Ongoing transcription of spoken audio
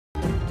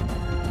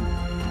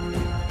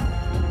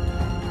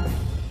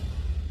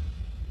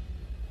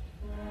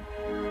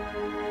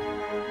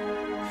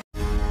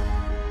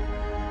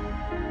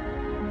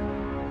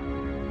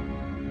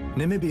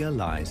Namibia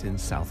lies in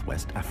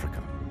southwest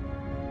Africa.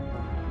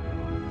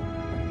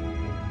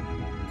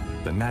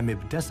 The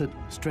Namib Desert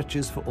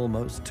stretches for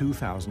almost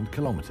 2,000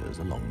 kilometers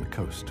along the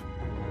coast.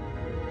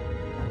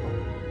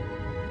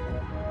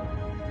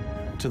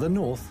 To the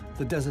north,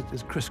 the desert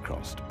is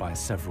crisscrossed by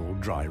several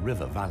dry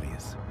river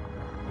valleys.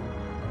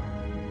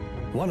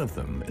 One of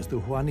them is the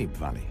Huanib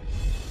Valley.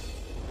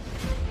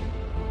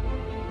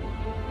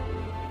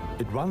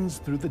 It runs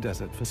through the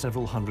desert for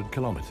several hundred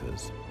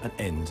kilometers and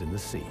ends in the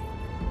sea.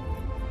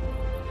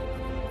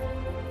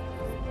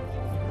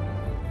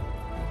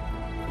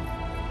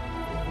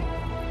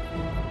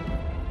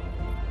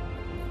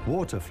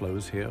 Water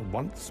flows here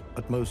once,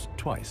 at most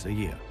twice a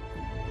year.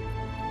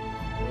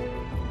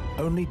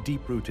 Only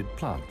deep-rooted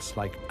plants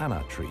like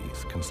anna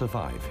trees can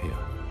survive here.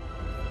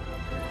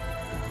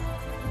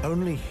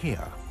 Only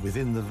here,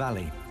 within the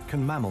valley,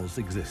 can mammals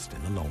exist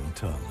in the long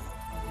term.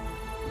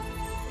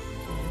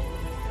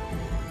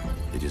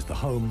 It is the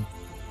home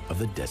of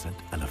the desert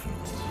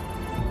elephants.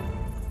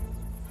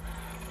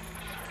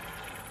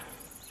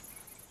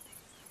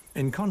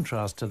 In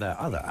contrast to their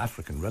other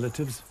African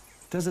relatives,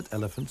 desert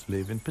elephants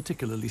live in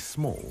particularly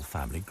small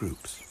family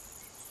groups.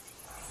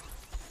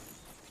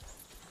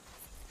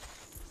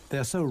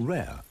 They're so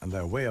rare and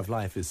their way of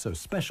life is so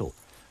special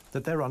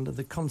that they're under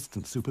the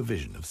constant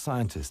supervision of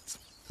scientists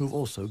who've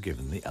also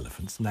given the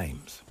elephants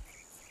names.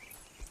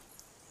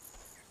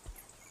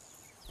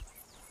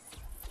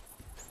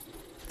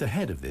 The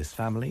head of this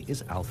family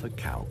is alpha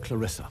cow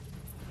Clarissa.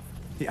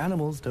 The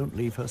animals don't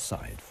leave her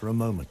side for a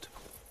moment.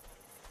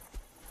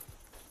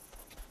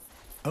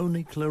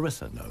 Only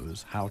Clarissa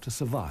knows how to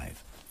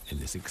survive in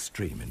this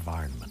extreme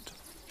environment.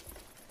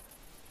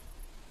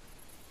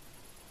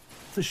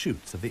 The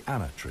shoots of the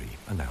anna tree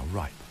are now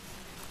ripe.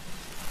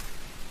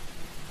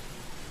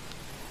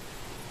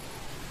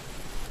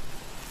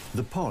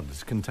 The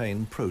pods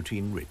contain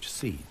protein-rich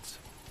seeds.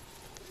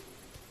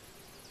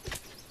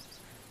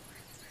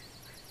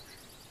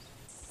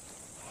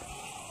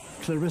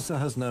 Clarissa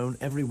has known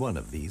every one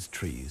of these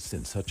trees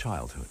since her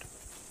childhood.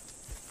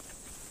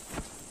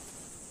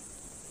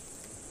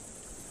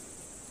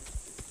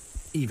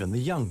 Even the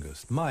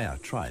youngest, Maya,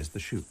 tries the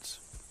shoots.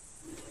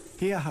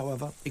 Here,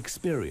 however,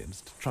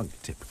 experienced trunk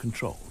tip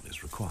control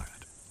is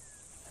required.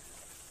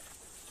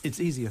 It's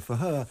easier for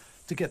her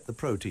to get the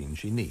protein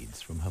she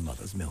needs from her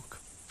mother's milk.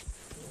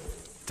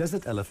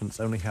 Desert elephants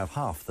only have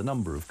half the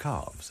number of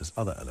calves as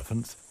other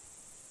elephants.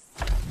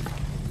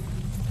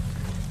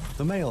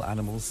 The male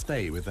animals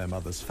stay with their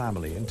mother's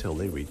family until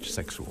they reach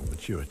sexual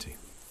maturity.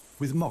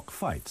 With mock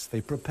fights,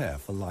 they prepare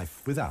for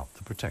life without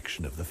the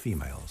protection of the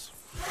females.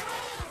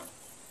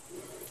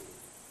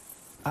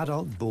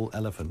 Adult bull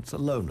elephants are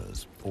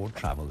loners or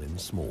travel in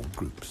small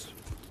groups.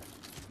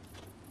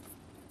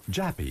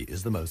 Jappy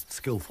is the most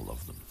skillful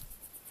of them.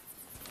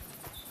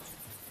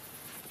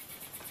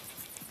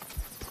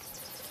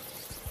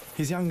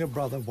 His younger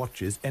brother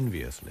watches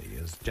enviously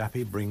as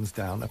Jappy brings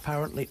down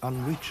apparently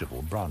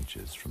unreachable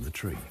branches from the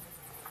tree.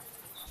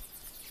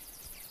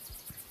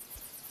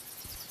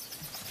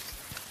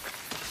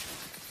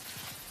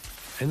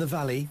 In the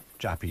valley,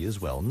 Jappy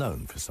is well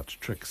known for such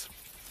tricks.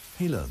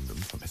 He learned them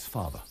from his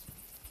father.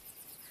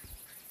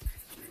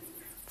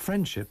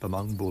 Friendship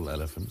among bull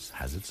elephants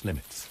has its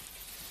limits.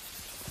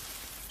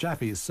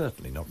 Jappy is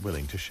certainly not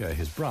willing to share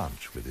his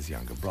branch with his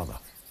younger brother.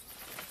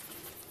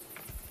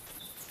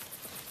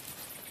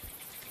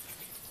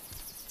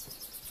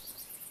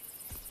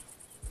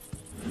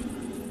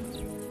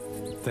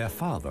 Their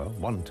father,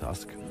 One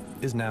Tusk,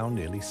 is now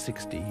nearly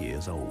 60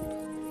 years old.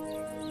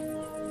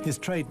 His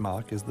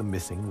trademark is the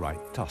missing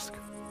right tusk,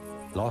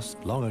 lost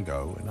long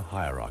ago in a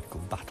hierarchical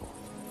battle.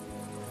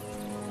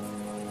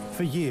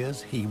 For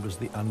years, he was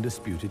the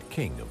undisputed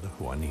king of the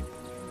Huanib.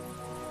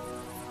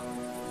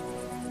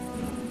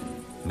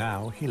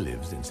 Now he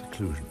lives in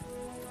seclusion.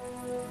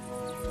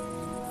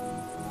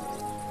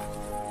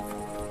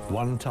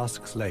 One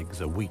Tusk's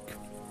legs are weak.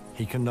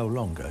 He can no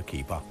longer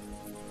keep up.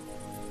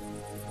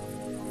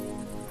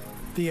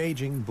 The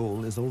aging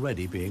bull is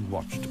already being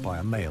watched by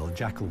a male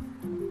jackal,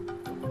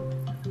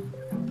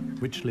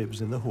 which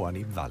lives in the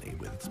Huanib Valley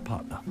with its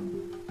partner.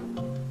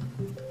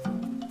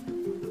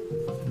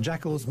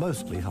 Jackals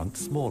mostly hunt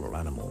smaller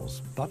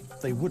animals,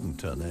 but they wouldn't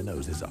turn their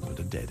noses up at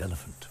a dead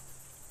elephant.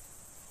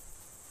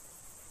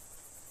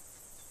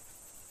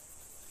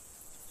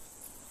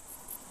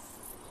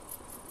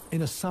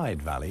 In a side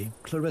valley,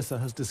 Clarissa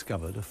has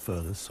discovered a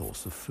further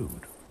source of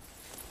food.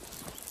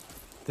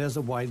 There's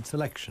a wide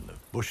selection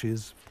of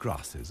bushes,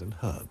 grasses, and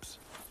herbs.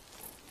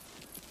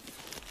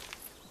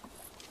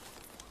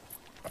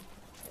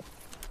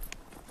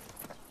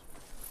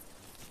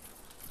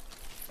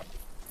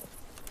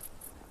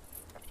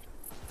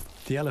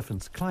 The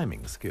elephants'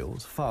 climbing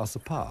skills far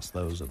surpass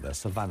those of their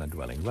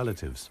savanna-dwelling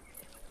relatives.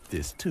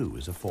 This, too,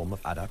 is a form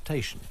of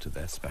adaptation to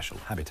their special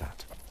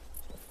habitat.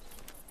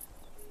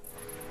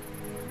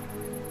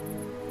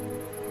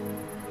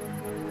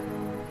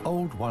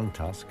 Old One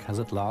Tusk has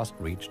at last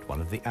reached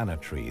one of the anna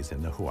trees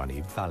in the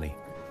Huanib Valley.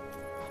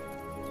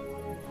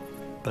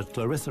 But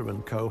Clarissa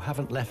and co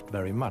haven't left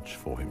very much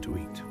for him to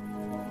eat.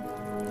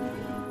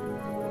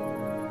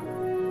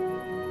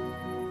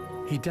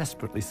 He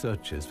desperately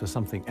searches for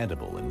something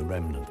edible in the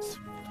remnants.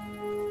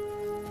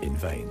 In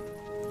vain.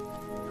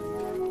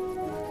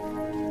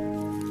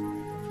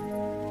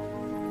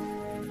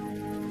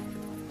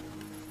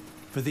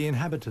 For the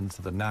inhabitants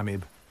of the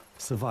Namib,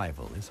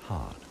 survival is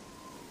hard.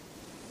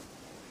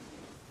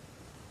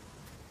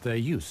 They're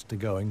used to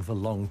going for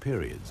long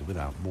periods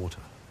without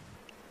water.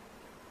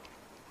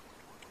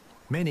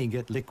 Many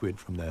get liquid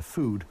from their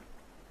food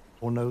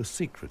or know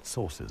secret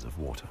sources of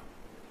water.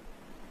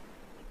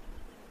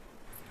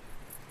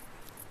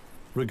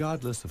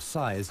 Regardless of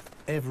size,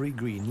 every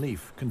green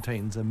leaf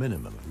contains a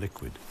minimum of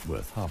liquid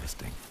worth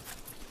harvesting.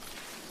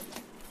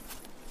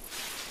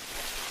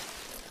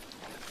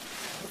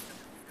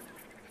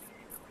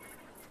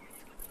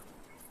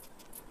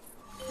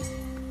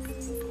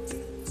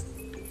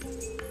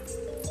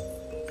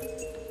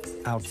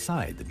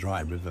 Outside the dry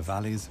river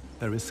valleys,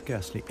 there is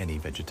scarcely any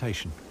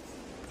vegetation.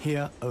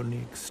 Here, only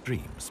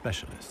extreme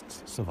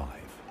specialists survive.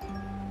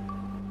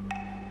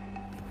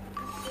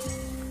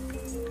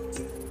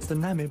 The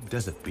Namib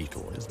desert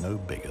beetle is no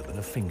bigger than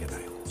a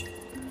fingernail.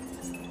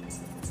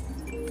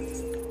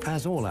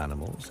 As all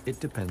animals, it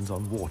depends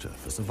on water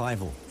for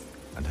survival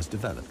and has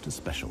developed a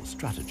special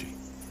strategy.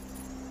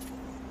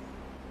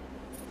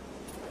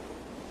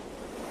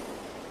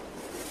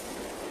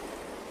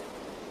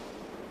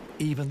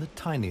 Even the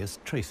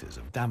tiniest traces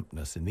of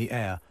dampness in the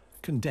air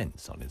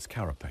condense on its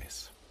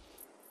carapace.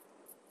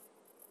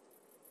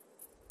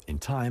 In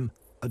time,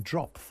 a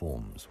drop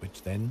forms,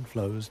 which then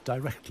flows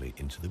directly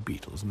into the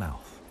beetle's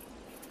mouth.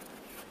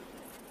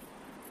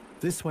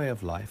 This way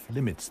of life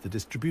limits the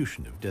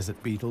distribution of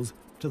desert beetles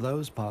to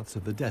those parts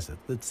of the desert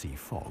that see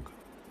fog.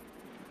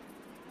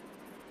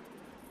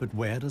 But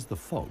where does the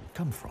fog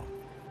come from?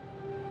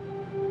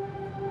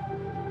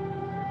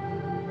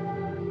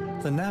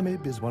 The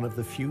Namib is one of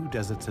the few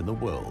deserts in the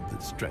world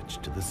that stretch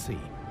to the sea.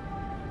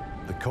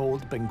 The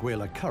cold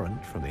Benguela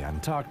current from the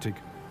Antarctic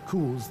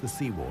cools the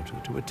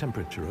seawater to a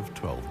temperature of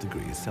 12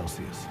 degrees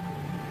Celsius.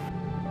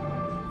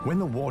 When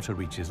the water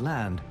reaches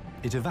land,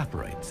 it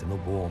evaporates in the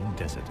warm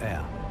desert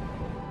air.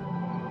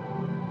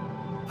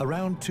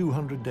 Around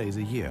 200 days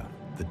a year,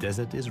 the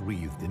desert is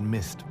wreathed in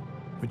mist,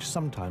 which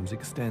sometimes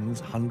extends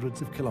hundreds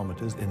of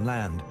kilometers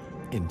inland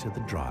into the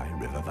dry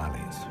river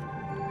valleys.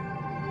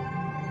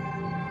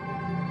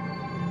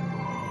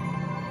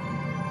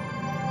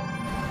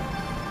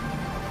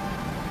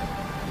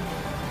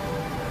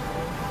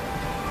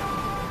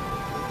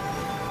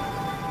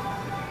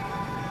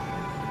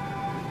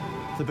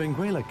 The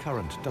Benguela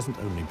current doesn't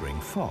only bring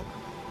fog,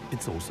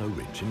 it's also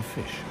rich in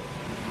fish.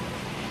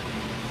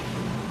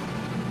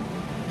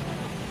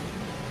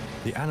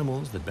 The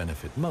animals that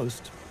benefit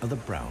most are the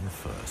brown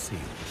fur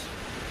seals.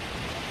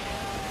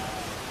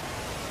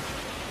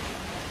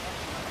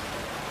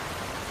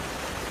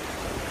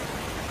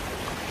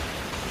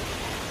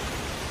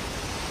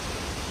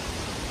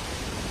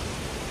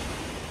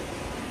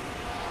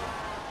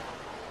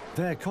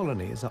 Their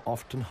colonies are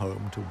often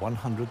home to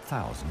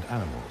 100,000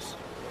 animals.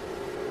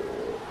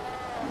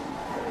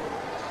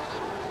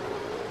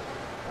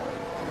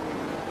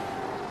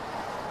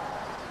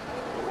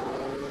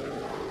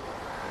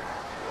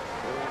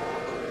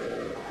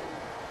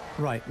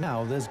 Right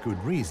now, there's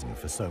good reason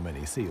for so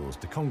many seals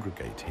to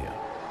congregate here.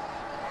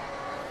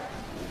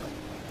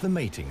 The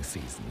mating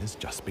season is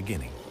just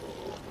beginning.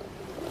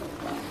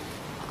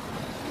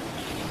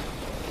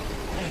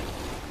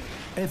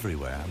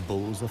 Everywhere,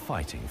 bulls are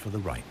fighting for the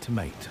right to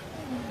mate.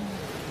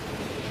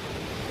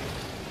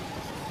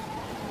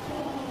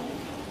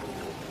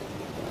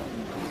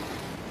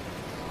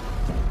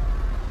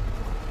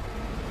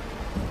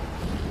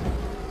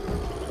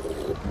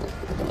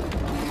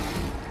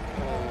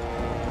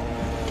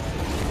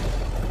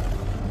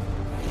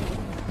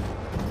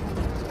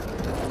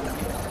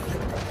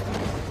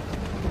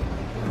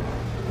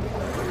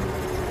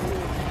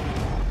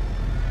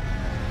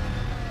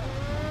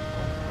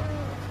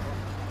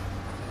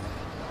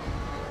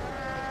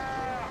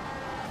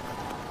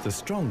 The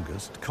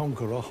strongest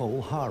conquer a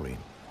whole harem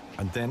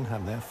and then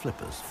have their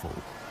flippers full.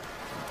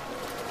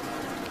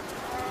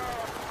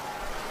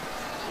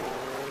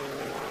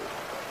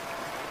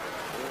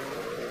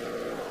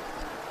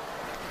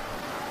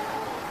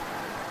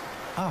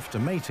 After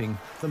mating,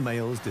 the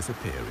males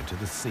disappear into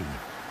the sea.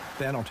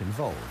 They're not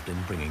involved in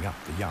bringing up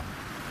the young.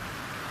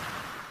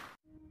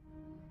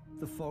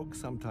 The fog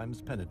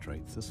sometimes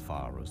penetrates as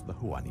far as the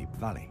Huanib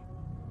Valley.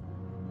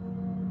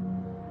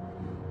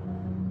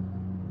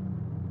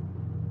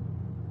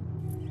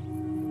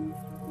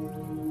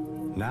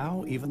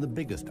 Now, even the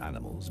biggest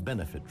animals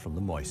benefit from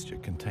the moisture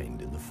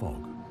contained in the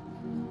fog.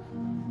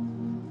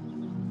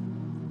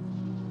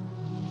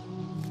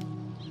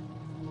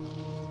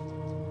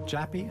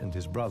 Jappy and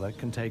his brother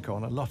can take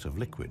on a lot of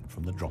liquid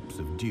from the drops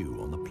of dew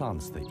on the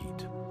plants they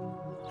eat.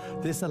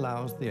 This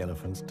allows the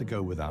elephants to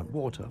go without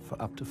water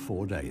for up to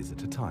 4 days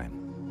at a time.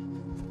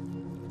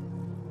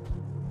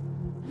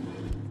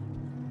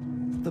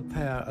 The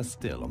pair are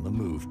still on the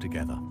move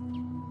together.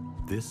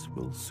 This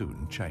will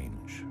soon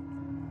change.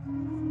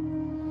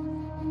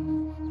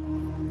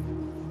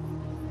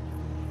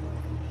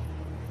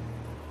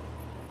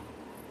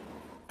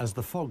 As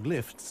the fog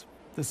lifts,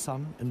 the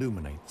sun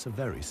illuminates a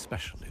very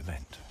special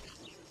event.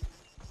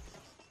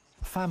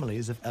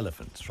 Families of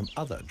elephants from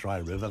other dry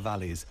river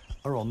valleys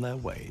are on their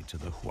way to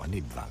the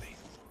Huanib Valley.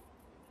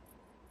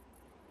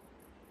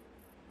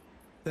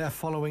 They're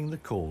following the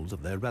calls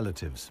of their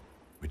relatives,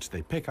 which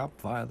they pick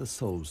up via the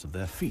soles of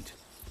their feet,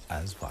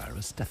 as via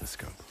a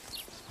stethoscope.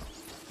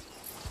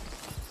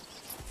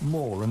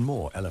 More and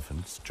more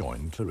elephants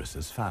join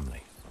Clarissa's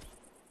family.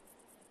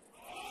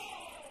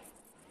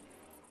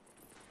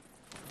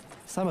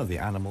 Some of the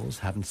animals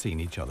hadn't seen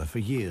each other for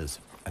years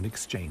and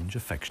exchange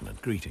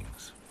affectionate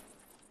greetings.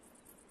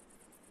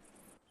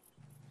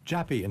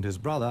 Jappy and his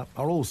brother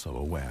are also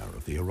aware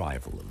of the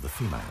arrival of the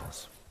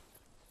females.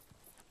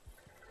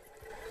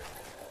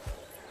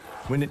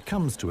 When it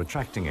comes to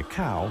attracting a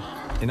cow,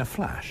 in a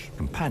flash,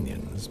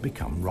 companions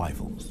become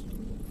rivals.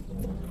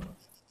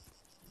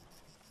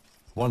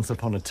 Once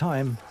upon a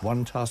time,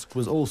 one tusk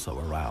was also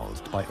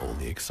aroused by all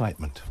the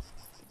excitement.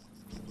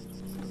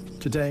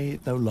 Today,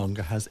 it no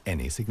longer has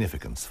any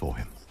significance for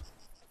him.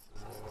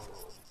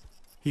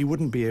 He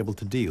wouldn't be able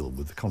to deal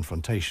with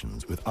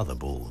confrontations with other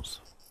bulls.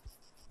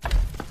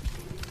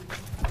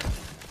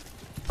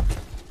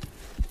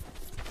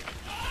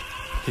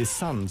 His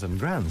sons and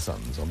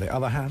grandsons, on the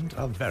other hand,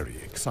 are very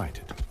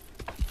excited.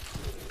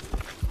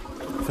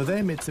 For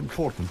them, it's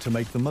important to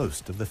make the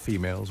most of the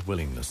female's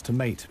willingness to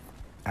mate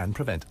and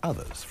prevent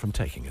others from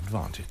taking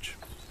advantage.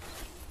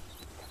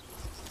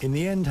 In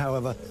the end,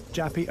 however,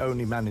 Jappy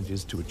only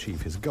manages to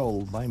achieve his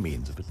goal by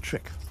means of a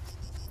trick.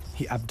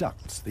 He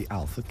abducts the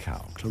alpha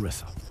cow,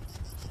 Clarissa.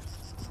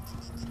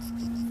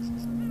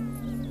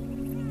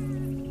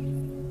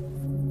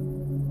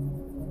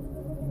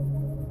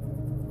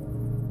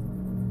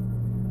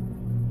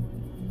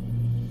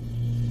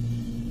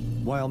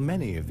 While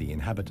many of the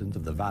inhabitants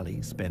of the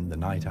valley spend the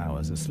night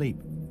hours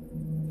asleep,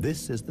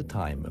 this is the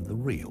time of the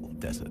real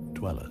desert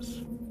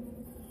dwellers.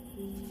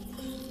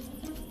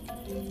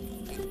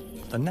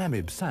 The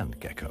Namib sand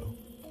gecko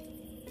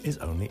is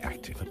only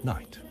active at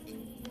night.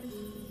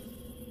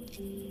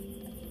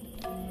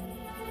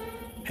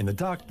 In the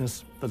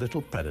darkness, the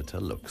little predator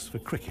looks for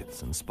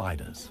crickets and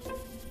spiders.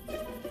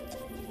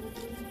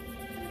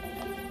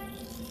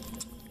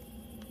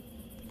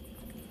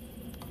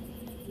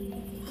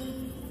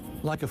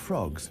 Like a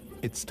frog's,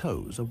 its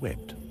toes are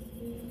webbed.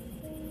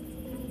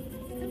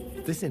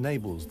 This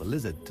enables the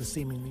lizard to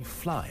seemingly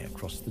fly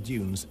across the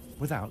dunes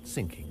without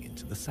sinking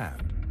into the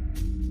sand.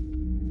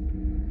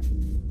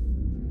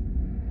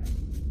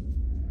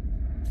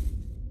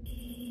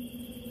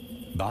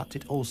 But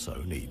it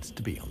also needs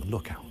to be on the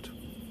lookout.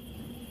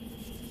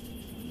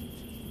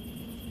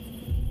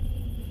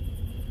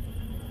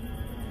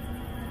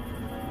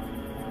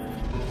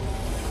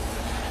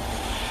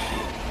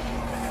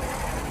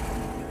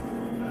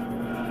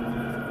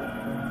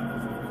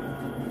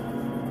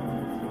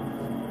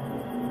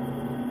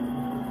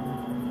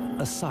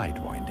 A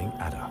sidewinding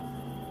adder.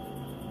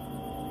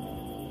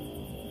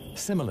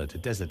 Similar to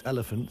desert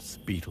elephants,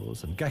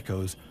 beetles, and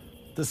geckos,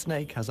 the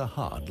snake has a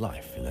hard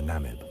life in the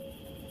Namib.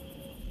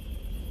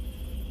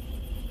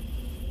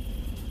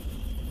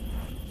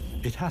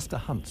 It has to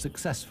hunt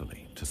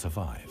successfully to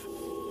survive.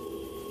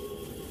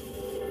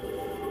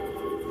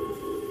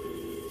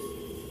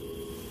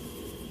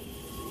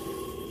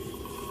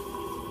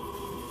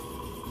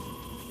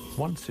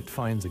 Once it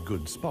finds a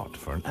good spot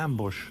for an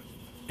ambush,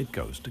 it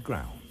goes to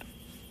ground.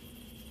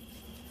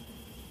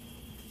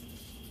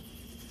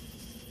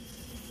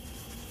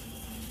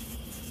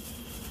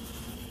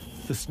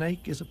 The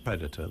snake is a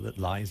predator that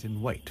lies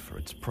in wait for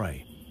its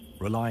prey,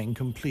 relying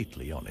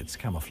completely on its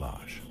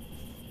camouflage.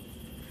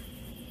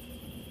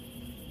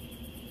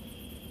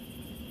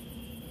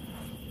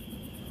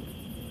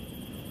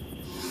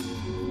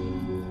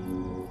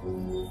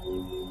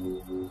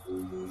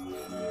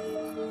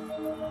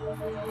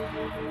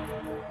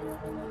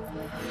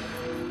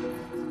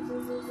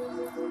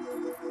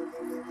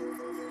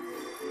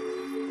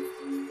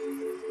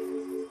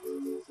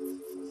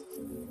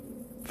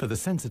 For the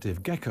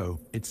sensitive gecko,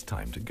 it's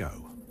time to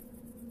go.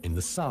 In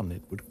the sun,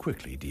 it would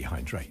quickly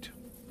dehydrate.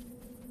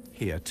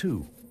 Here,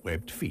 too,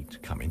 webbed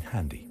feet come in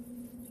handy.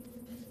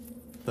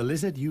 The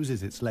lizard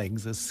uses its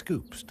legs as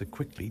scoops to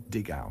quickly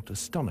dig out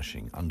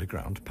astonishing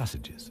underground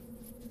passages.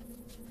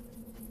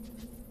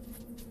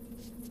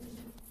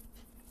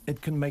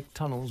 It can make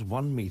tunnels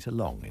 1 meter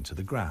long into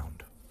the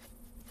ground.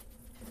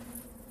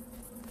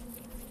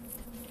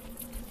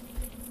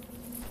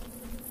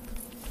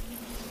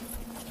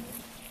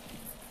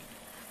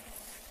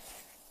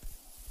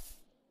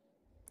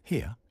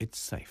 Here, it's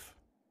safe.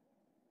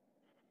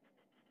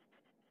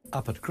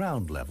 Up at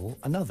ground level,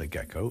 another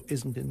gecko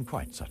isn't in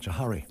quite such a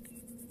hurry.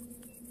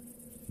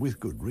 With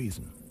good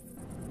reason.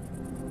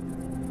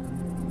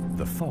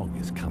 The fog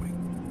is coming.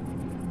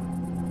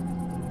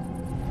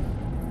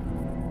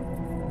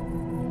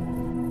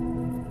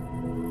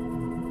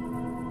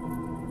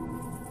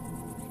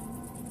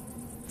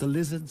 The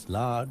lizard's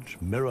large,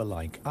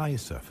 mirror-like eye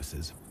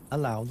surfaces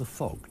allow the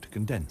fog to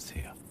condense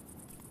here.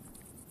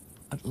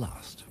 At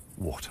last,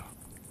 water.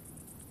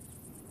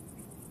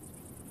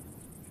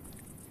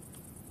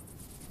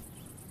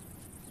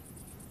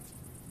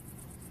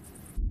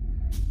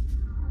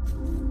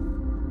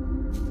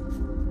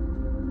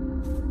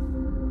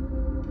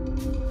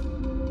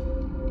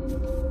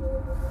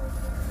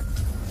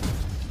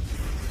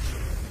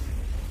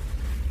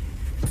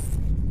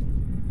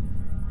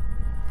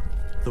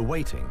 The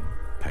waiting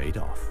paid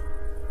off.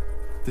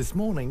 This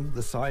morning, the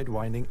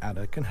sidewinding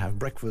adder can have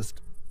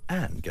breakfast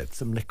and get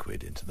some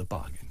liquid into the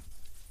bargain.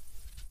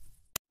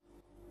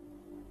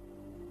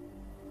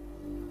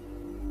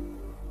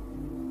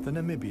 The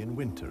Namibian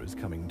winter is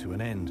coming to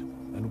an end,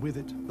 and with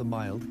it, the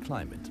mild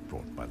climate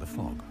brought by the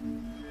fog.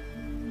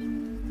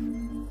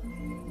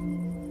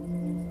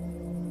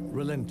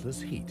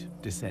 Relentless heat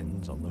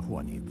descends on the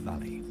Huanib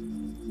Valley.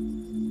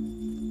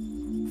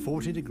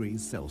 40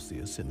 degrees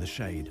Celsius in the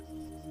shade.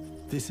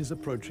 This is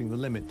approaching the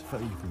limit for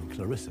even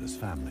Clarissa's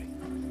family.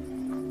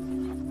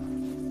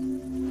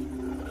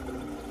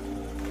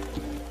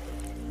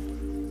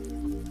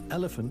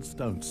 Elephants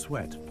don't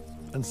sweat,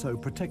 and so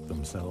protect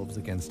themselves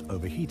against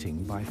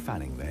overheating by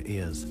fanning their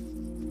ears.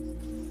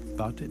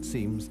 But it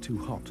seems too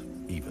hot,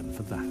 even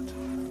for that.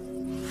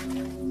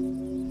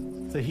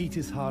 The heat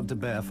is hard to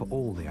bear for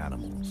all the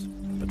animals,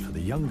 but for the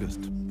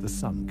youngest, the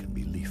sun can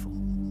be lethal.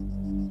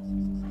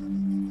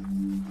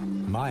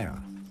 Maya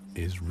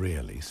is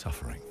really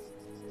suffering.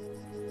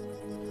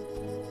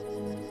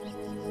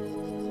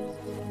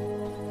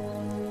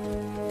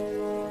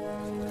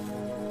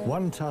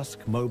 One Tusk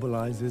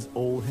mobilizes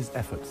all his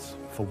efforts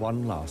for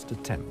one last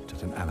attempt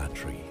at an anna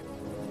tree.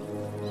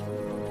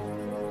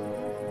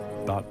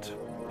 But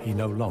he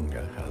no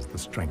longer has the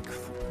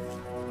strength.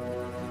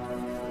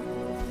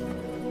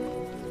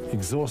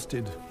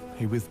 Exhausted,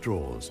 he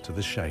withdraws to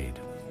the shade.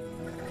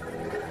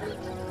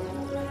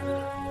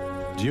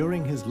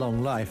 During his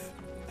long life,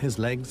 his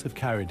legs have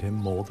carried him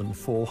more than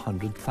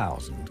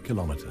 400,000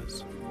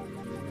 kilometers.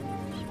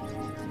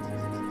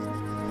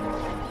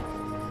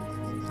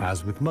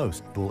 As with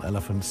most bull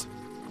elephants,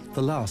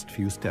 the last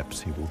few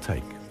steps he will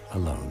take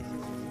alone.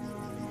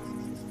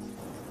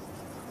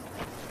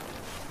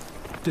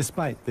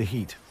 Despite the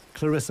heat,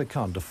 Clarissa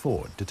can't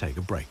afford to take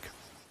a break.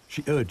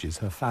 She urges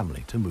her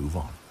family to move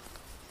on.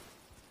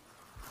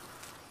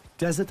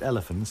 Desert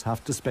elephants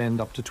have to spend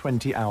up to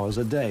 20 hours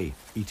a day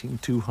eating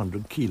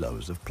 200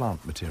 kilos of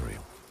plant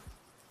material.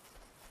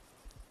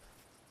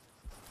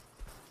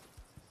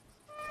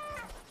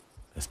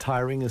 As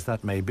tiring as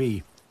that may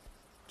be,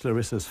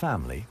 Clarissa's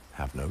family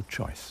have no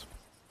choice.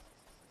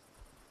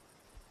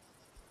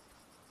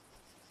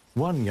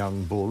 One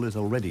young bull is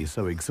already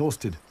so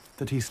exhausted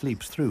that he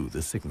sleeps through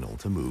the signal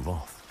to move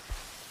off.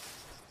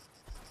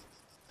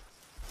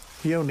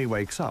 He only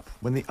wakes up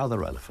when the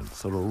other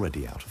elephants are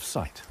already out of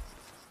sight.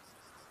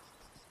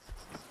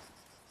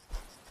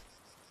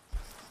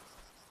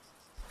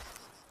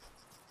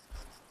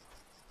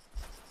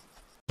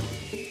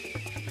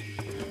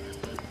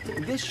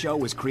 This show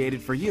was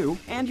created for you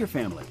and your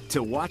family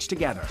to watch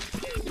together.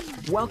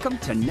 Welcome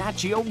to Nat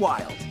Geo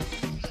Wild.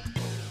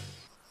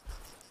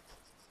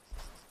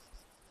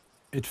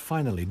 It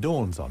finally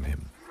dawns on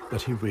him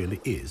that he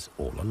really is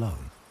all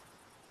alone.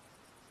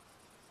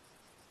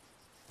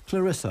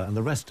 Clarissa and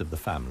the rest of the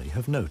family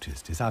have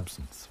noticed his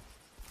absence.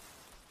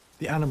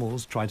 The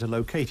animals try to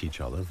locate each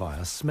other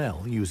via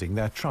smell using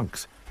their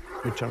trunks,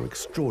 which are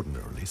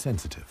extraordinarily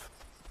sensitive.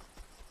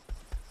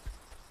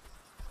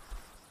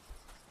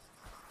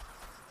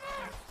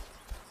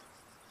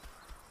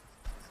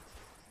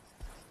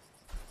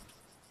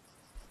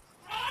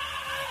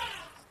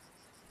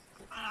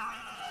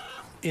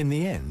 In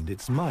the end,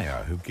 it's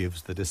Maya who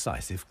gives the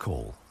decisive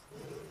call.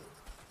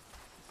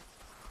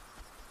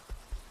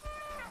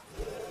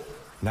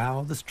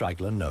 Now the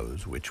straggler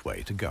knows which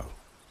way to go.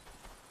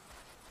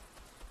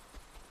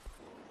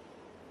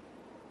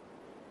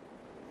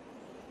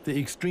 The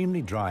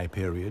extremely dry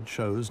period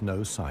shows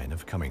no sign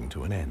of coming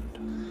to an end.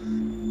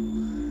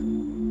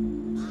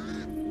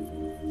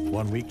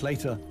 1 week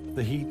later,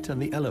 the heat and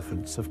the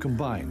elephants have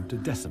combined to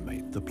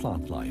decimate the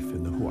plant life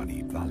in the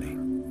Huanib Valley.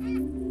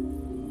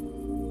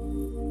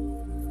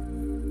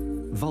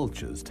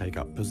 Vultures take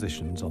up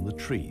positions on the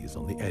trees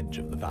on the edge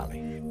of the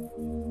valley.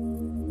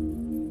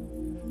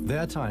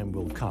 Their time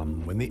will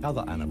come when the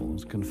other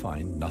animals can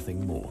find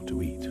nothing more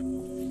to eat.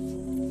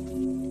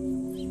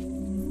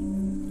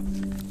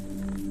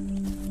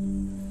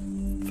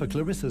 For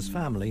Clarissa's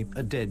family,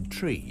 a dead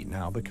tree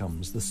now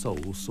becomes the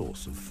sole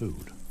source of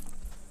food.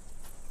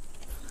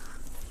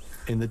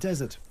 In the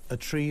desert, a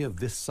tree of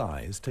this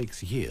size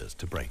takes years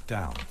to break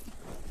down.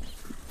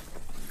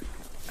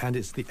 And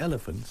it's the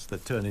elephants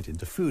that turn it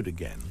into food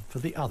again for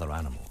the other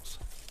animals.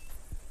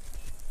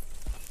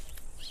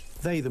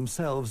 They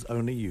themselves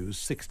only use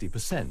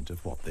 60%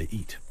 of what they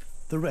eat.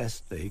 The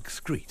rest they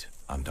excrete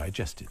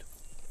undigested.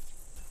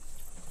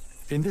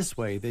 In this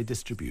way, they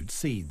distribute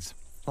seeds,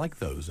 like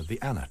those of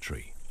the anna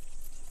tree.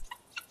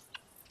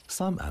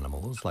 Some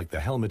animals, like the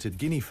helmeted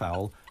guinea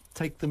fowl,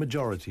 take the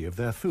majority of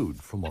their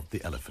food from what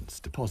the elephants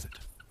deposit.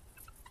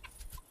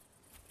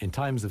 In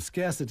times of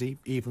scarcity,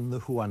 even the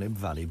Huanib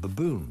Valley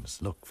baboons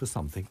look for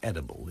something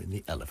edible in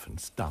the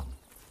elephant's dung.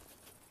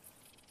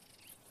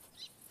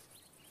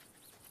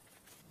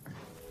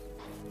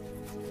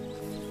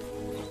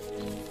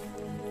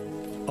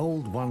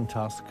 Old One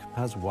Tusk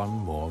has one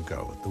more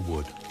go at the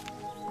wood.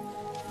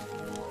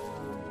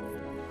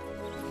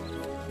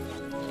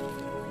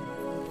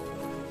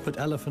 But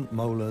elephant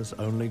molars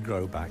only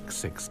grow back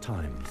 6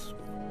 times.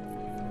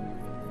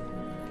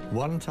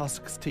 One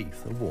tusk's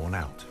teeth are worn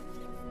out,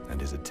 and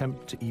his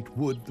attempt to eat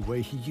wood the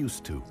way he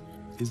used to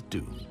is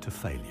doomed to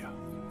failure.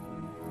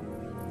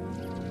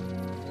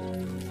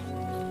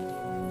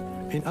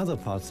 In other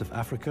parts of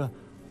Africa,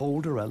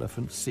 older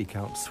elephants seek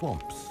out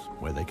swamps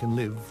where they can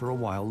live for a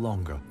while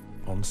longer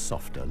on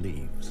softer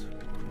leaves.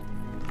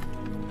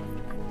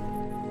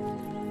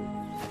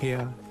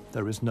 Here,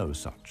 there is no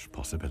such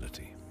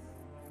possibility.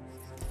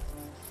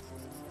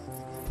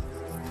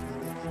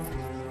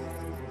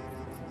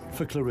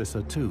 For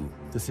Clarissa, too,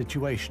 the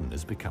situation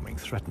is becoming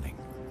threatening.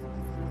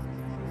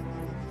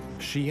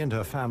 She and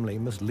her family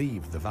must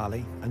leave the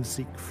valley and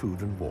seek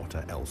food and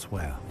water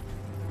elsewhere.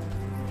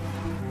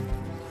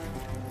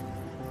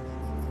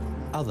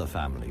 Other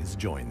families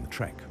join the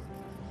trek.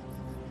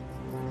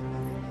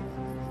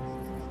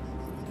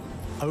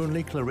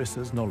 Only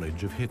Clarissa's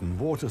knowledge of hidden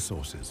water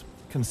sources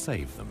can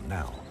save them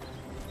now.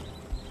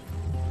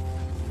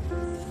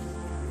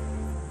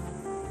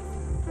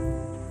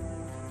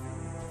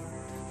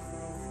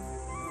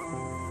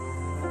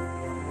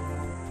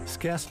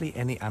 Scarcely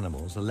any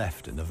animals are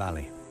left in the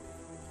valley.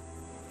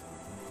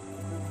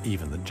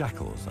 Even the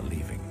jackals are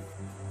leaving.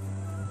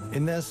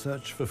 In their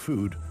search for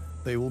food,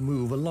 they will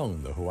move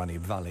along the Huanib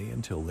Valley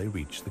until they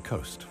reach the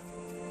coast.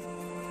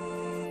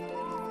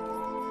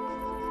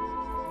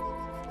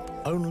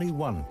 Only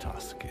one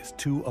tusk is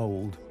too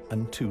old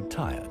and too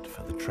tired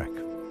for the trek.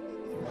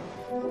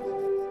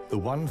 The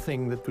one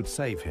thing that could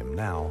save him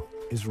now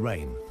is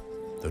rain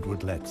that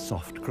would let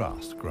soft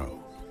grass grow.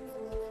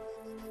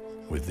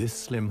 With this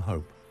slim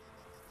hope,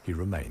 he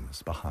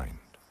remains behind.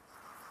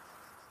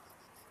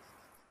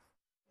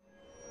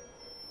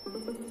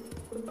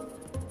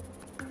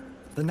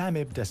 The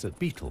Namib desert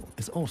beetle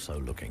is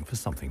also looking for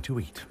something to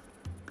eat.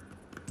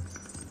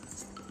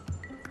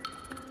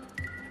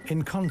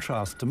 In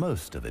contrast to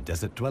most of the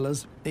desert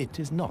dwellers, it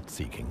is not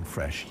seeking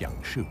fresh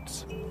young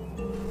shoots.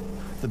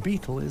 The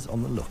beetle is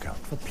on the lookout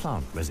for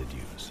plant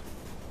residues.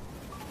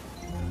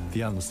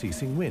 The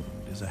unceasing wind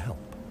is a help.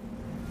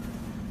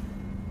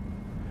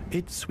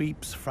 It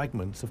sweeps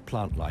fragments of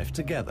plant life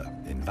together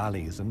in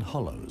valleys and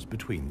hollows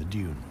between the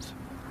dunes.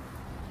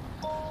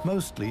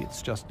 Mostly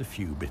it's just a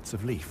few bits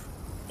of leaf.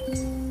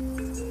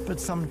 But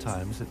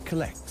sometimes it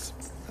collects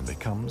and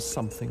becomes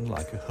something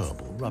like a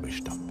herbal rubbish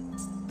dump.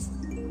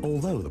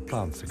 Although the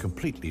plants are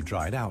completely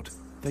dried out,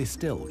 they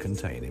still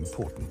contain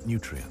important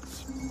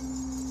nutrients.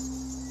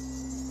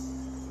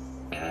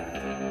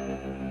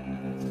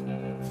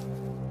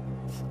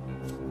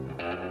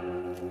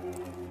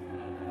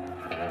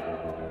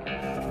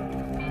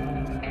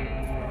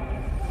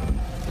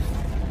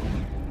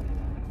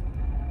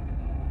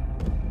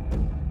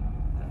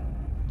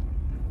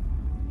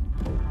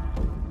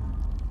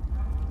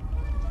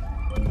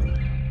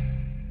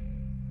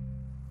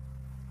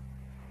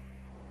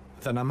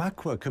 The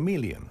Namakwa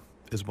chameleon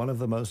is one of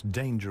the most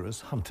dangerous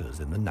hunters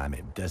in the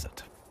Namib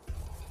desert.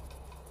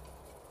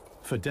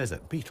 For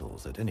desert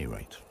beetles, at any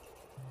rate.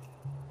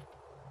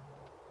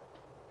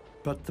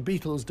 But the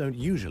beetles don't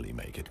usually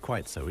make it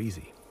quite so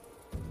easy.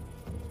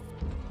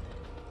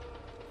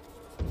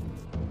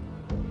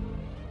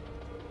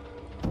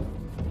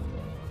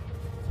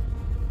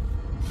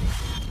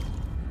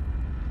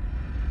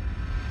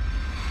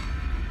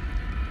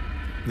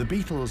 The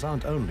beetles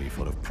aren't only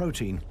full of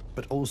protein,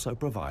 but also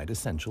provide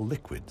essential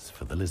liquids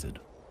for the lizard.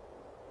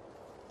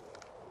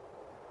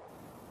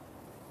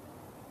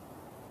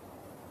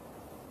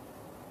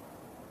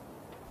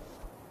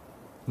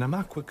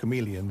 Namakwa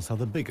chameleons are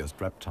the biggest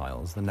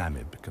reptiles the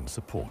Namib can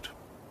support.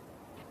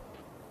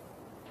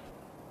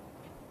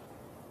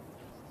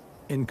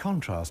 In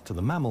contrast to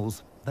the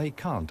mammals, they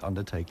can't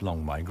undertake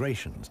long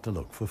migrations to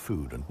look for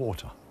food and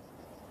water.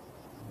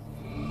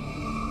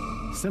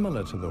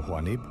 Similar to the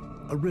Huanib,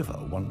 a river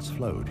once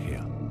flowed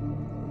here.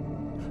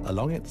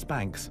 Along its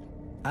banks,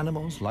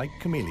 animals like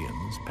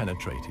chameleons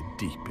penetrated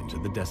deep into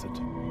the desert.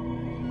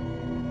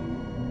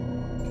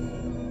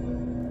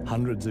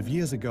 Hundreds of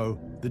years ago,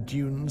 the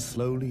dunes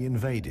slowly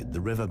invaded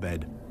the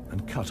riverbed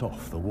and cut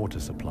off the water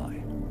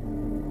supply.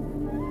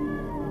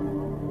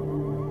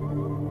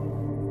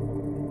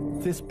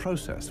 This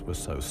process was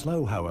so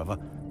slow, however,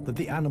 that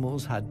the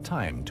animals had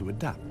time to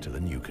adapt to the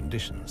new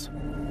conditions.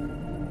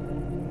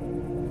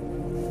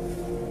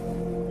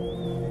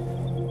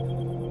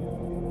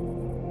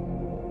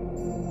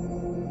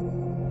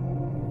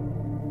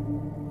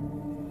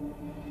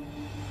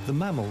 The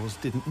mammals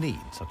didn't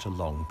need such a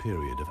long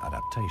period of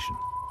adaptation.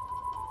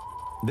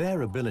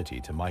 Their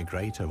ability to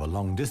migrate over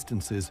long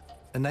distances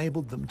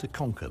enabled them to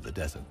conquer the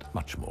desert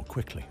much more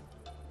quickly.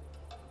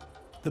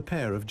 The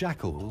pair of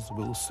jackals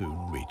will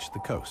soon reach the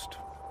coast.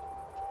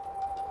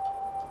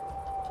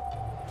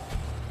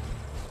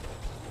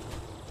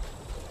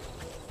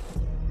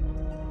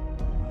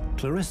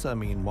 Clarissa,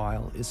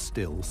 meanwhile, is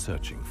still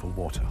searching for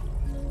water.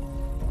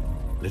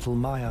 Little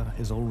Maya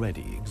is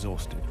already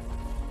exhausted.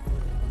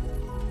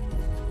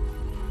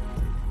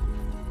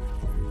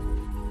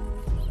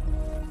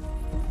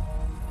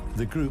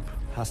 The group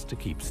has to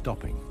keep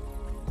stopping.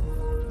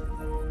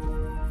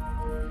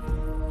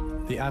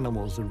 The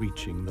animals are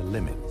reaching the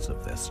limits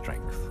of their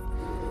strength.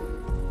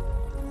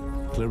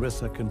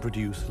 Clarissa can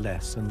produce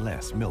less and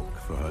less milk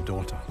for her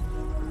daughter.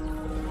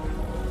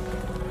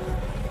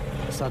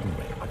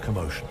 Suddenly, a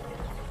commotion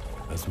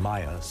as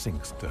Maya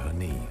sinks to her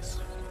knees.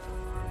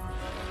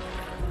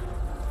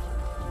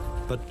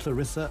 But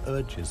Clarissa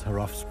urges her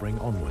offspring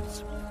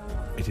onwards.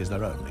 It is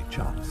their only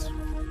chance.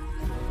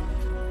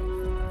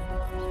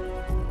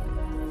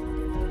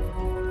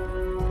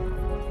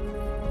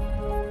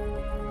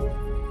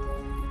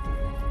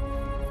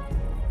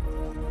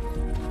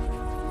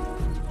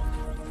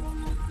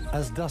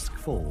 As dusk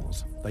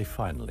falls, they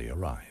finally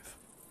arrive.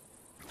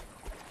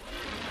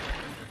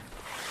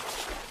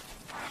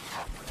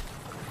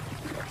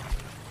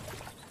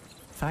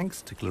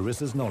 Thanks to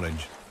Clarissa's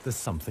knowledge, there's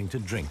something to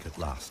drink at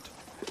last.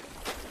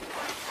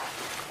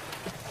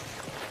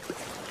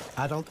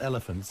 Adult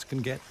elephants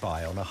can get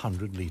by on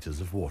 100 liters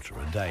of water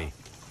a day.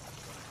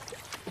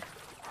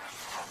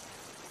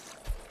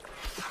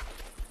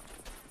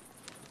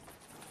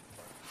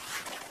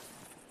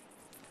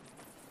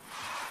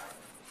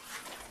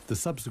 The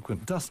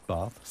subsequent dust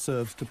bath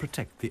serves to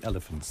protect the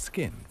elephant's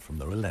skin from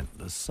the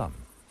relentless sun.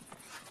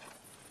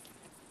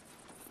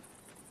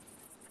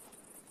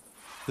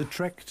 The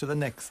trek to the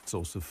next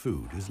source of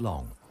food is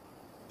long.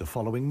 The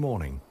following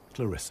morning,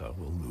 Clarissa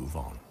will move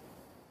on.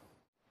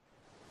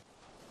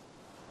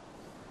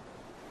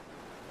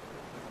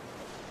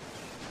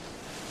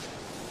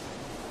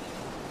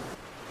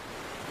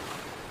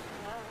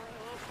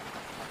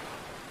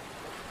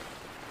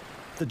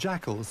 The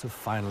jackals have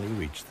finally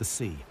reached the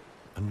sea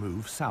and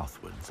move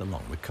southwards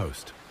along the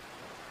coast.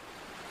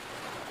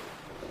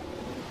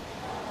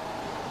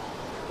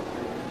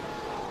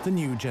 The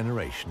new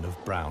generation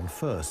of brown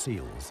fur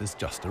seals is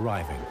just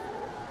arriving.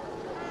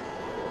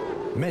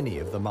 Many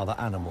of the mother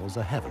animals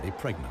are heavily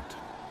pregnant.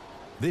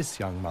 This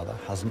young mother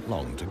hasn't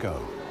long to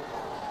go.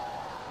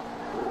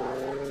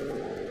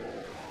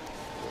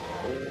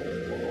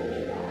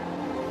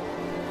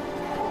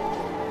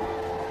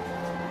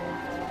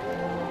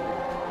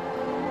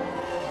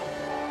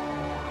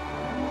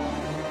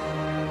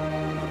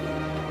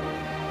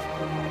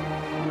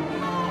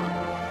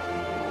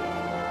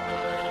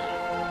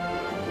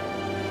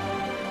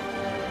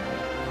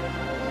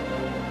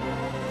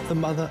 The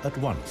mother at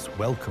once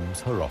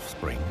welcomes her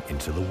offspring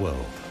into the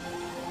world.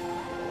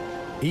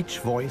 Each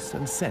voice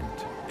and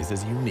scent is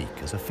as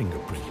unique as a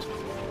fingerprint.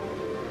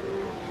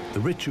 The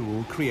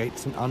ritual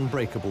creates an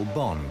unbreakable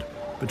bond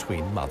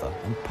between mother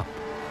and pup.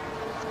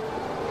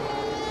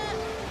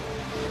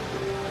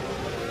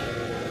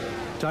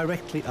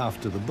 Directly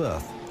after the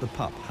birth, the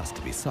pup has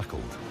to be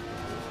suckled.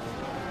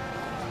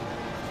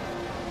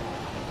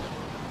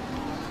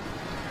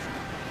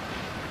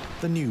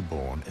 The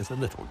newborn is a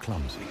little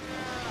clumsy.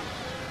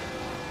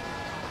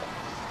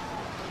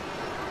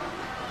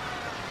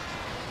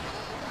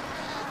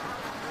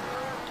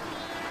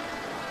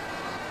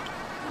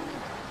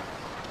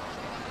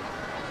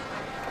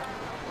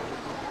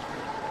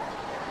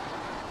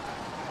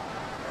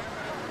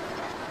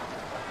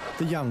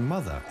 The young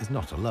mother is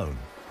not alone.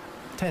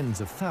 Tens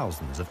of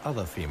thousands of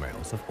other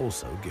females have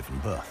also given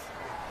birth.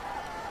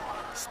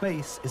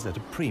 Space is at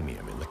a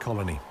premium in the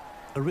colony,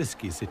 a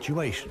risky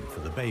situation for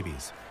the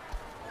babies.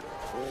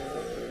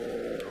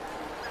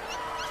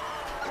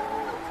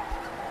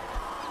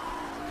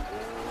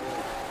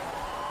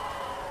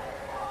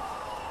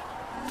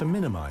 To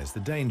minimize the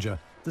danger,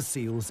 the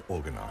seals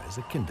organize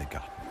a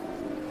kindergarten.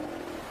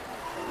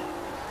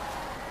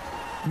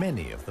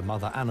 Many of the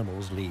mother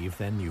animals leave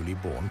their newly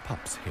born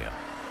pups here.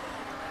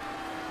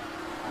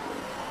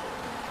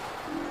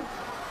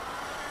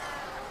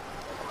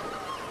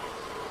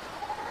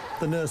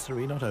 The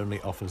nursery not only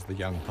offers the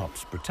young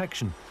pups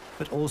protection,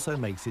 but also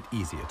makes it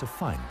easier to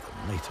find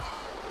them later.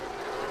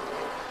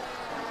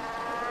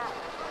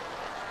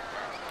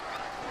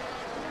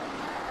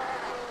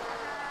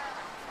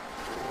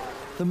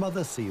 The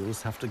mother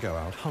seals have to go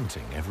out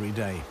hunting every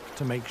day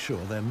to make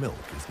sure their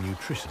milk is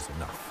nutritious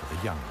enough for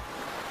the young.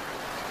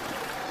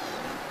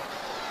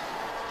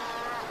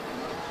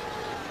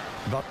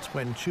 But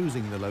when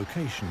choosing the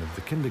location of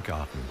the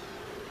kindergarten,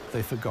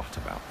 they forgot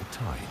about the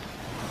tide.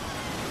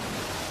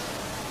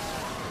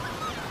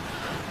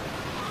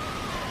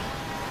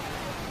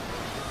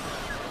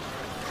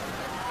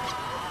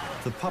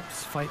 The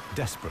pups fight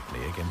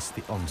desperately against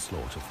the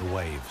onslaught of the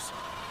waves.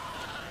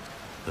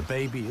 The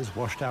baby is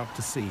washed out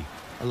to sea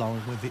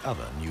along with the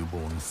other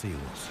newborn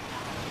seals.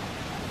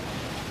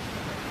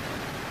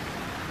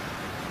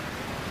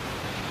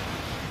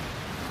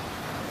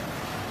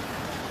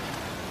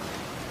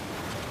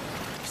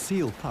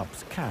 Seal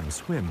pups can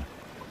swim,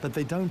 but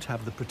they don't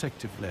have the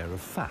protective layer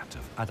of fat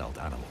of adult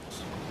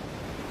animals.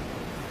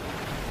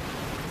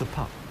 The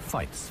pup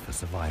fights for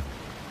survival.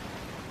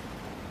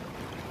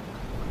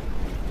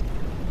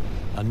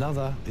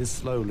 Another is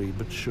slowly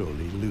but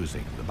surely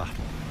losing the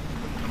battle.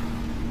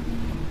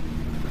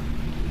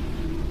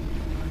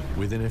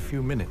 Within a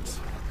few minutes,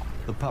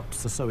 the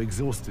pups are so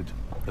exhausted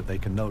that they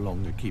can no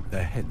longer keep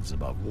their heads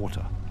above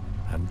water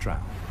and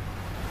drown.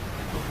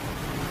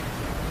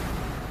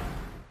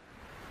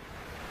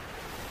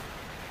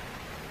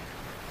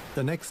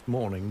 The next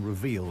morning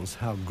reveals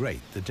how great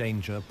the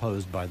danger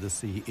posed by the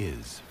sea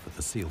is for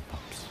the seal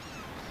pups.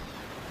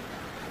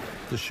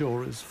 The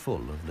shore is full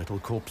of little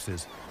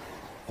corpses,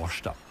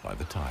 washed up by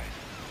the tide.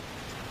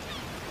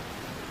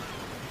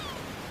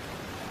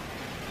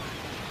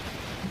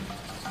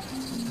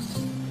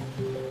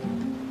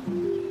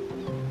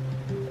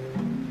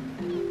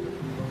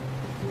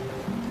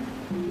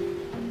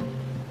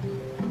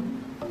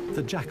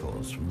 The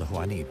jackals from the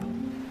Huanib.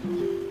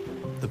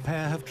 The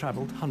pair have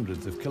traveled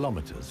hundreds of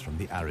kilometers from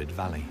the arid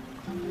valley.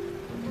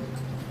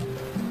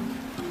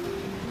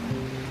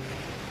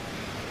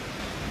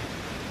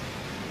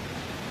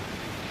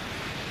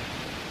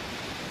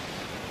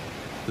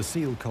 The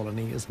seal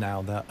colony is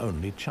now their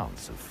only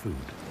chance of food.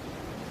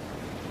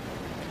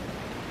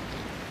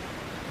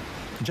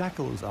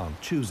 Jackals aren't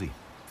choosy.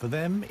 For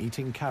them,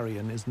 eating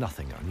carrion is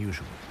nothing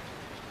unusual.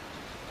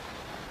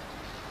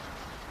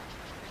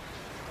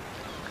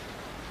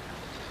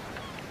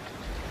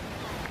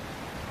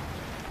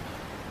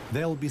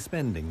 They'll be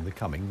spending the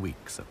coming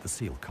weeks at the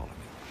seal colony.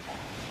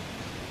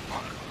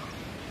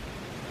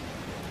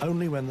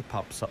 Only when the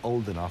pups are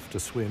old enough to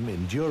swim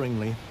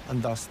enduringly,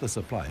 and thus the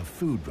supply of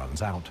food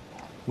runs out,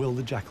 will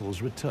the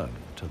jackals return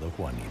to the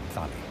Huanib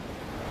Valley.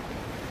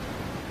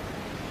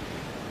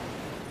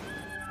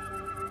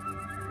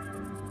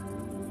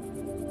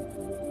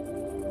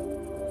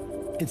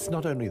 It's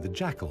not only the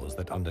jackals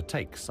that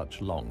undertake such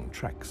long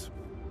treks.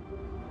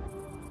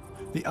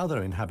 The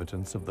other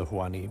inhabitants of the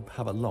Huanib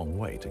have a long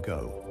way to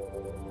go.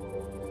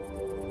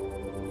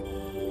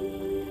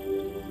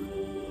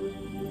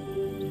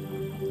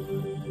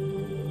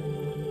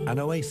 An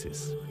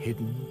oasis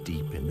hidden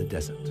deep in the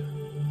desert.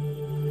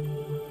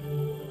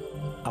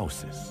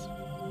 Oasis.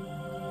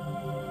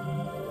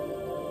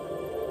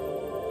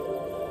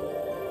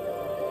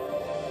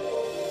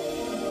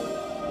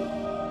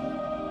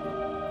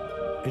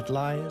 It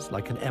lies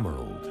like an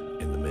emerald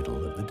in the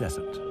middle of the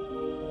desert.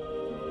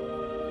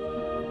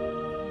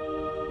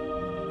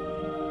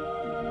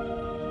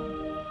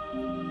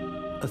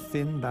 A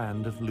thin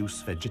band of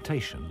loose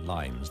vegetation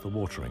lines the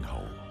watering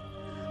hole.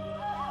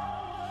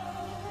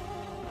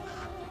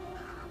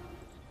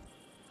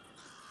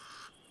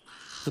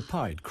 The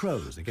pied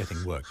crows are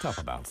getting worked up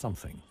about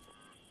something.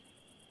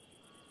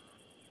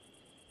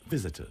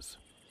 Visitors.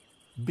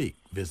 Big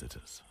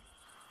visitors.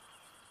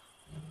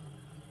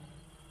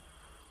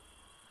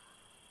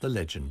 The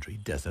legendary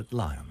desert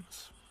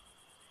lions.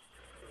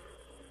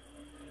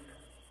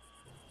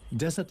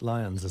 Desert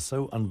lions are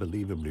so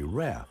unbelievably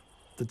rare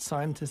that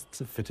scientists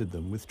have fitted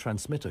them with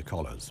transmitter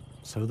collars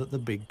so that the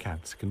big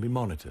cats can be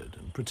monitored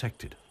and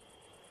protected.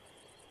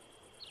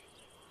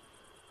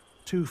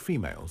 Two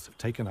females have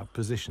taken up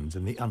positions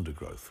in the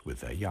undergrowth with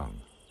their young.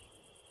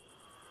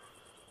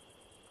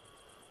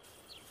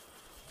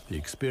 The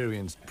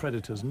experienced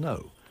predators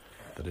know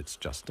that it's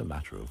just a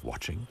matter of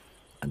watching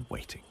and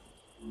waiting.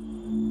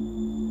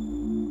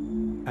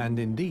 And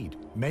indeed,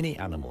 many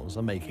animals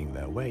are making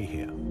their way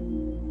here.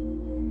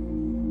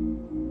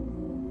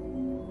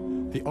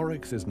 The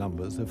oryx's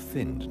numbers have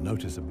thinned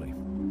noticeably.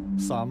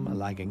 Some are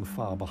lagging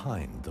far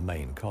behind the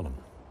main column.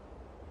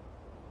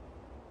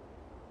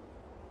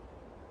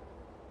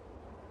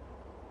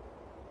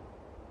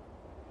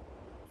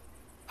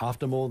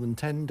 After more than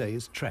 10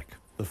 days' trek,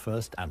 the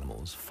first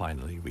animals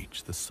finally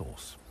reach the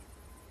source.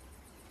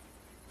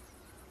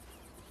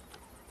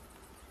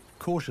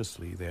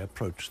 Cautiously, they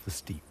approach the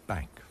steep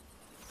bank.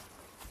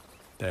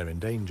 They're in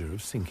danger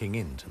of sinking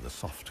into the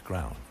soft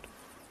ground.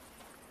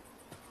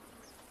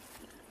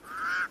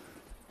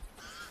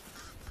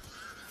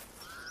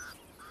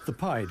 The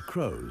pied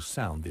crows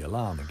sound the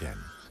alarm again.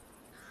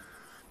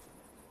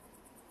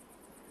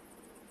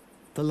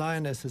 The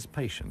lioness's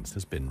patience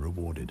has been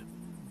rewarded.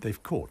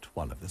 They've caught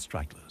one of the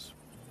stragglers.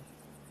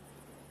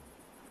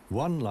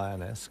 One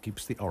lioness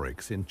keeps the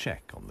oryx in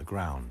check on the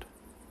ground.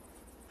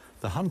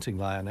 The hunting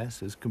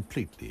lioness is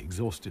completely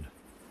exhausted.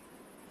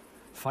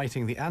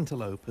 Fighting the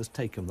antelope has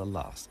taken the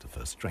last of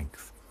her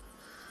strength.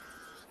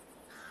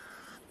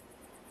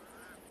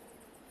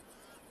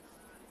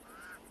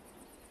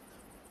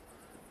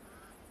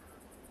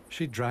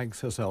 She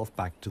drags herself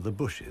back to the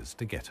bushes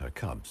to get her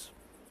cubs.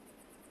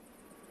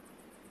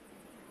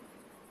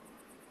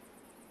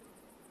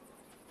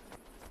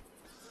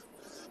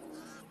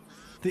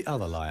 The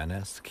other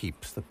lioness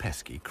keeps the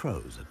pesky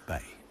crows at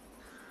bay.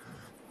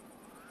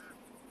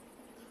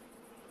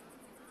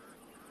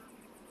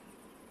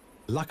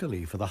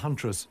 Luckily for the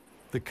huntress,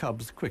 the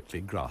cubs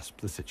quickly grasp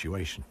the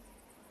situation.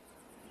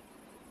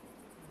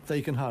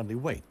 They can hardly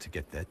wait to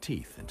get their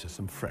teeth into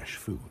some fresh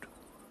food.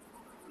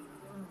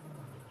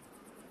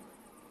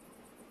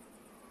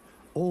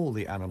 All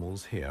the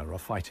animals here are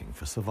fighting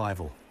for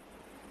survival.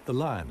 The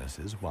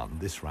lionesses won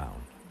this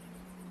round.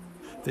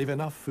 They've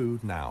enough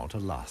food now to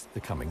last the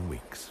coming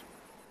weeks.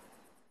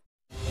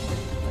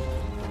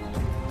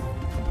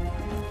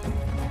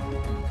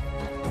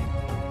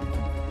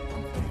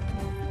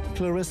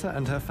 Clarissa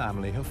and her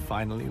family have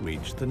finally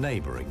reached the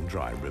neighboring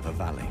dry river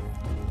valley.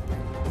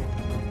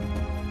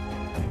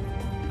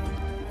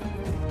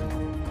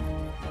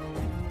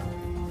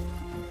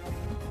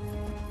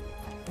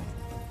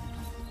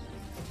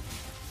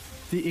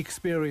 The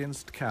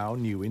experienced cow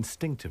knew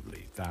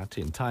instinctively that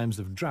in times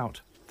of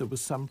drought, there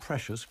was some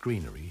precious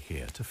greenery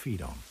here to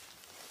feed on.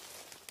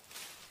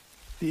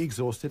 The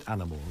exhausted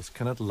animals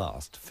can at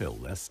last fill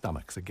their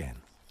stomachs again.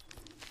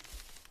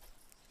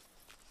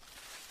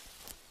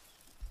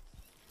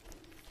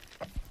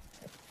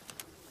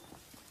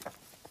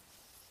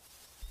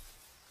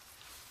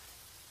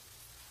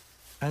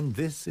 And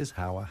this is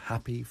how a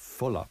happy,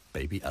 full-up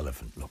baby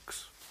elephant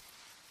looks.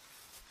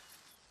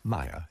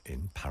 Maya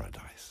in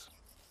paradise.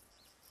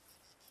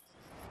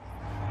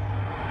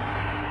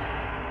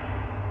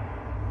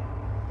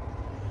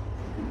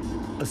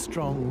 A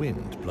strong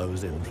wind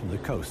blows in from the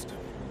coast,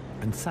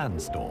 and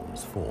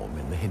sandstorms form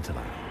in the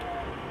hinterland.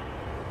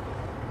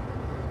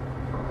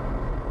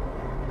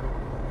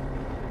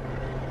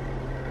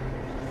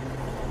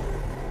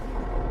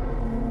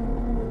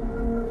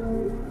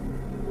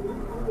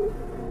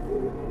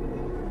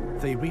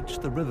 They reach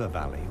the river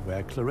valley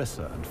where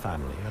Clarissa and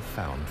family have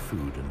found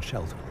food and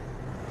shelter.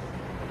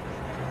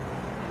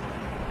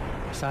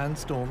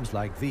 Sandstorms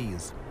like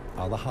these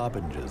are the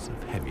harbingers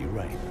of heavy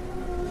rain.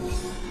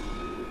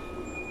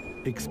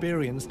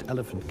 Experienced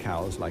elephant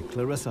cows like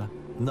Clarissa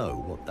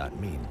know what that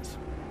means.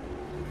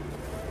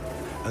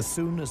 As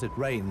soon as it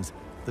rains,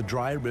 the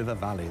dry river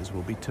valleys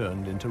will be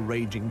turned into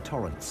raging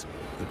torrents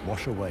that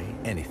wash away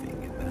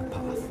anything in their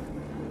path.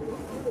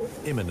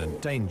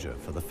 Imminent danger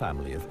for the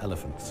family of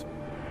elephants.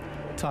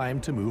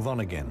 Time to move on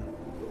again.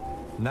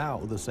 Now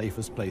the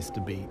safest place to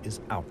be is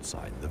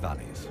outside the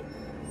valleys.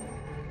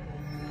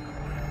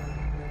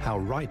 How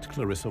right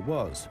Clarissa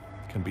was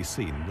can be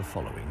seen the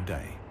following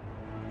day.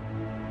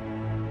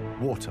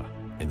 Water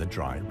in the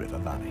dry river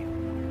valley.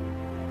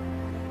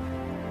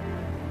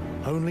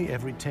 Only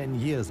every 10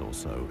 years or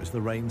so is the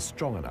rain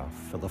strong enough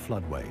for the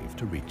flood wave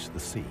to reach the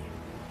sea.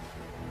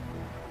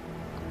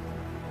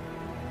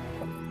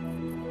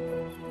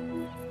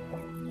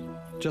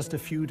 Just a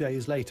few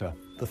days later,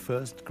 the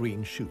first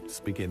green shoots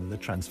begin the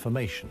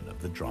transformation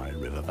of the dry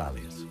river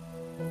valleys.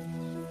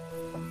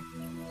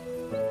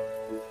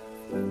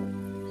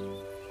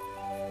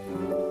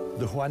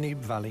 The Huanib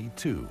Valley,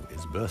 too,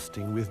 is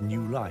bursting with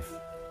new life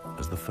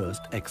as the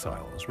first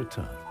exiles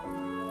return.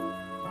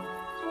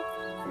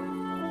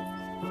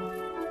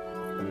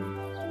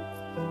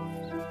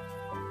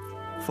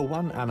 For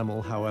one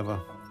animal, however,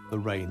 the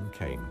rain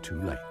came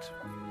too late.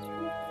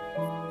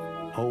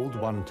 Old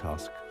One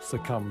Tusk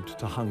succumbed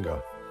to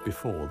hunger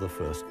before the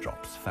first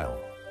drops fell.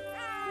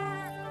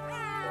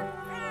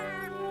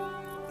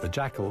 The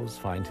jackals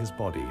find his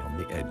body on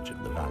the edge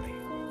of the valley.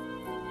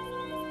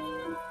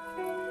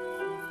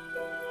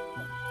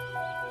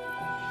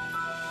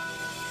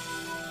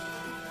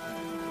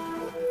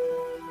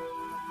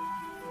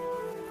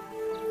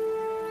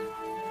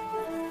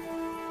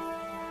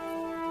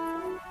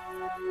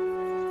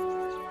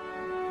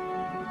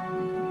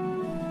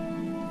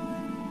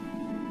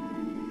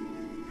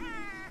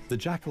 The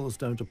jackals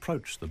don't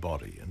approach the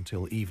body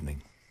until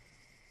evening.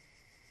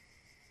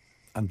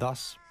 And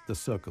thus, the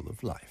circle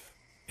of life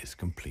is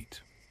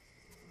complete.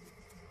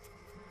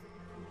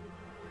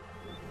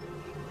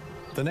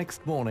 The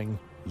next morning,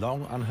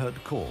 long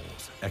unheard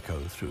calls echo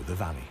through the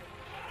valley.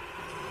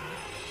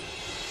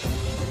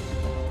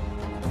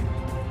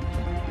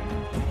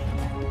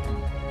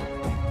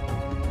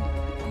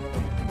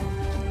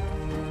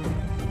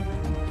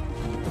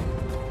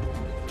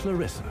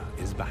 Clarissa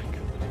is back.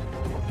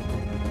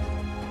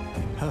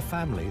 Her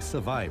family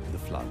survived the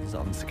floods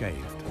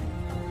unscathed.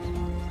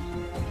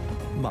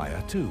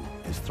 Maya, too,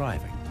 is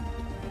thriving.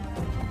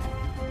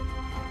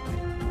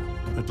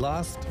 At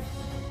last,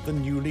 the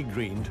newly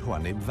greened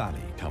Huanib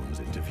Valley comes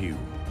into view.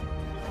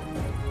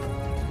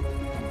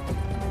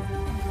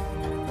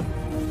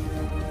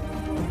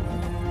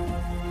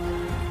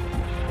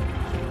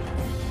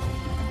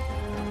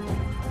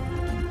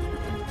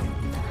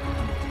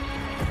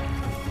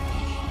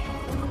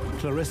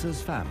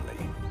 Clarissa's family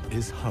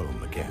is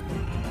home again.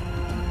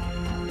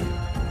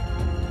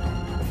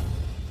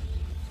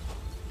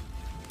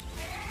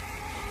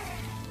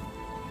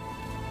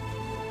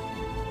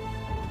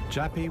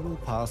 Jappy will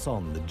pass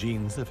on the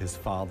genes of his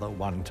father,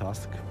 One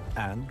Tusk,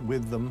 and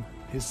with them,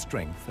 his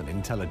strength and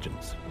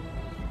intelligence.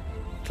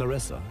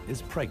 Clarissa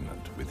is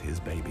pregnant with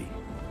his baby.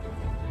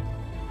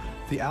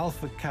 The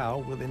alpha cow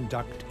will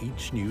induct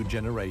each new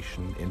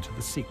generation into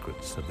the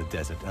secrets of the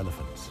desert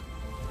elephants.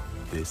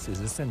 This is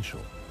essential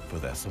for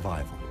their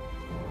survival.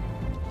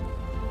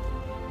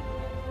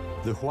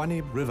 The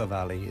Huanib River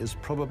Valley is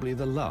probably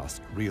the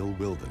last real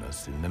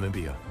wilderness in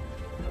Namibia,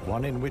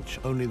 one in which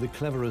only the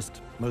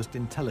cleverest, most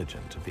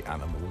intelligent of the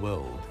animal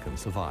world can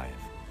survive.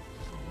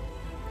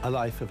 A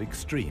life of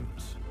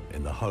extremes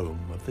in the home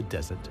of the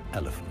desert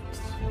elephants.